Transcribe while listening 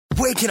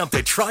waking up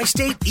the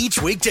tri-state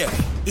each weekday.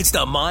 It's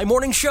the My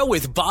Morning Show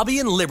with Bobby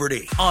and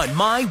Liberty on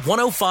My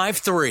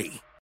 105.3.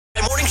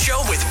 My Morning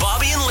Show with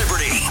Bobby and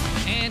Liberty.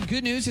 And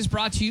good news is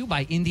brought to you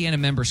by Indiana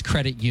Members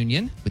Credit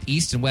Union with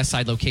East and West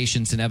Side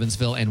locations in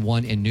Evansville and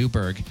one in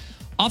Newburgh.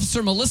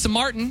 Officer Melissa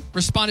Martin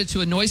responded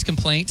to a noise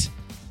complaint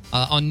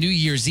on New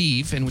Year's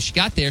Eve. And when she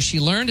got there, she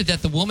learned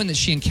that the woman that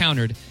she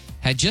encountered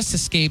had just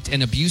escaped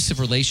an abusive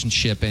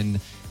relationship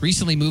and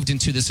recently moved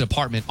into this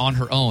apartment on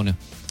her own.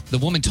 The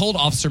woman told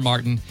Officer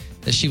Martin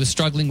that she was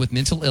struggling with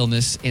mental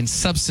illness and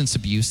substance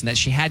abuse and that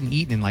she hadn't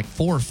eaten in like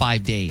 4 or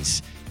 5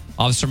 days.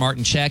 Officer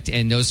Martin checked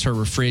and noticed her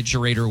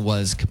refrigerator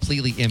was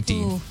completely empty.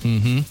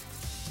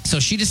 So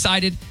she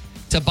decided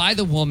to buy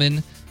the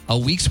woman a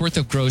week's worth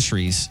of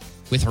groceries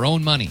with her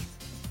own money,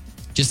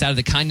 just out of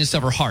the kindness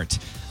of her heart.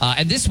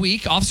 And this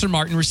week, Officer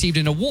Martin received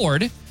an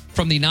award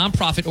from the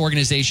nonprofit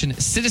organization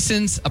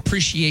Citizens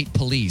Appreciate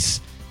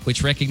Police,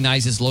 which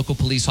recognizes local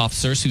police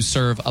officers who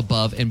serve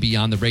above and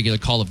beyond the regular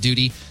call of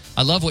duty.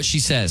 I love what she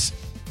says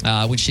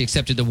when she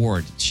accepted the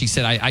award. She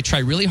said, I try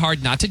really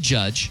hard not to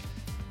judge,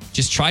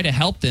 just try to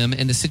help them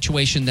in the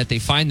situation that they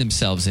find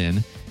themselves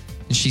in.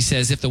 And she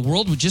says, if the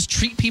world would just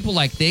treat people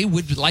like they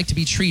would like to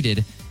be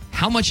treated,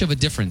 how much of a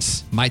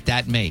difference might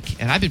that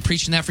make? And I've been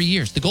preaching that for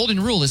years. The golden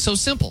rule is so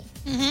simple.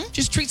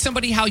 Just treat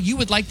somebody how you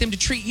would like them to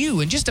treat you.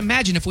 And just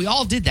imagine if we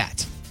all did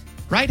that,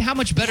 right? How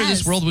much better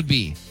this world would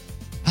be.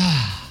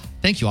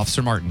 Thank you,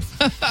 Officer Martin.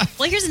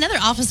 Well, here's another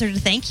officer to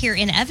thank here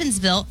in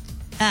Evansville,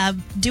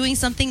 doing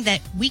something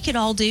that we could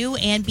all do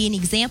and be an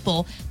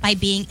example by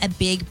being a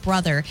big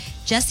brother.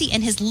 Jesse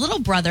and his little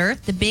brother,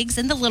 the bigs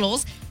and the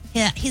littles,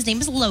 his name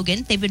is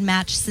Logan. They've been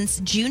matched since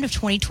June of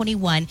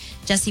 2021.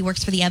 Jesse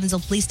works for the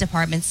Evansville Police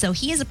Department, so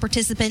he is a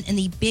participant in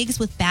the Bigs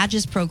with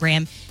Badges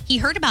program. He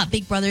heard about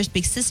Big Brothers,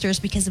 Big Sisters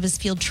because of his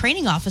field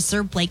training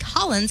officer, Blake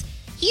Hollins.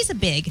 He's a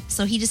big,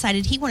 so he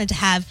decided he wanted to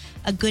have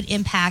a good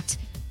impact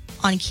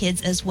on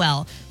kids as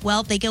well.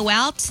 Well, they go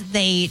out,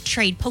 they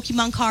trade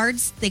Pokemon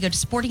cards, they go to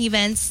sporting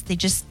events, they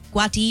just go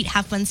out to eat,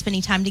 have fun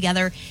spending time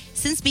together.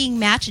 Since being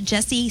matched,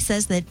 Jesse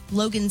says that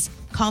Logan's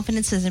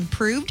confidence has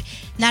improved.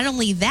 Not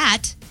only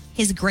that,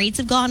 his grades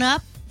have gone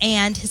up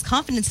and his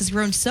confidence has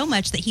grown so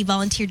much that he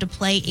volunteered to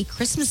play a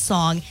Christmas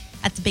song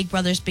at the Big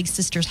Brothers Big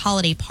Sisters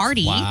holiday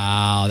party.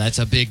 Wow, that's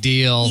a big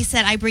deal. He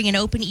said, I bring an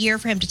open ear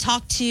for him to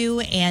talk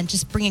to and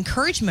just bring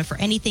encouragement for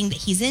anything that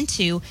he's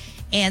into.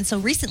 And so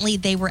recently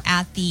they were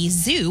at the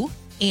zoo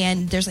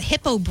and there's a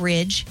hippo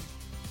bridge.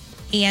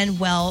 And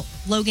well,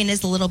 Logan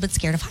is a little bit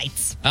scared of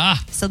heights.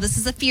 So this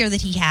is a fear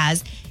that he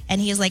has. And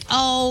he is like,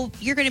 oh,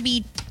 you're going to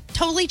be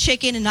totally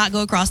chicken and not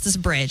go across this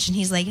bridge. And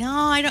he's like, no,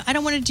 I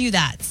don't want to do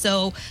that.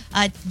 So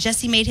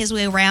Jesse made his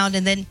way around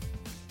and then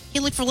he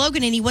looked for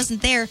Logan and he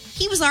wasn't there.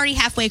 He was already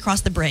halfway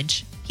across the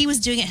bridge. He was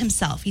doing it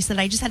himself. He said,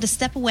 I just had to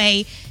step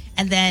away.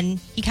 And then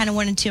he kind of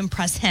wanted to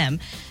impress him.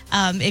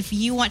 If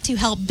you want to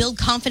help build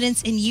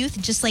confidence in youth,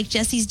 just like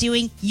Jesse's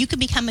doing, you can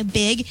become a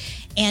big.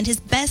 And his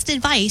best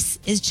advice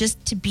is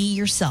just to be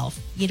yourself.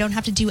 You don't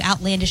have to do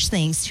outlandish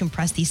things to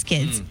impress these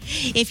kids.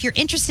 If you're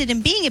interested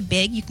in being a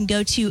big, you can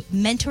go to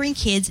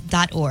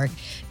mentoringkids.org.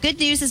 Good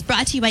news is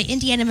brought to you by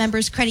Indiana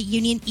Members Credit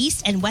Union,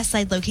 East and West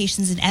Side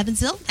locations in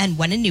Evansville and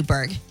one in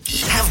Newburgh.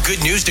 Have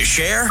good news to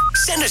share?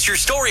 Send us your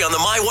story on the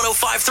My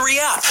 105.3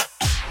 app.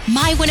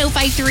 My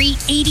 105.3,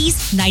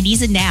 80s,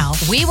 90s, and now.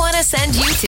 We want to send you to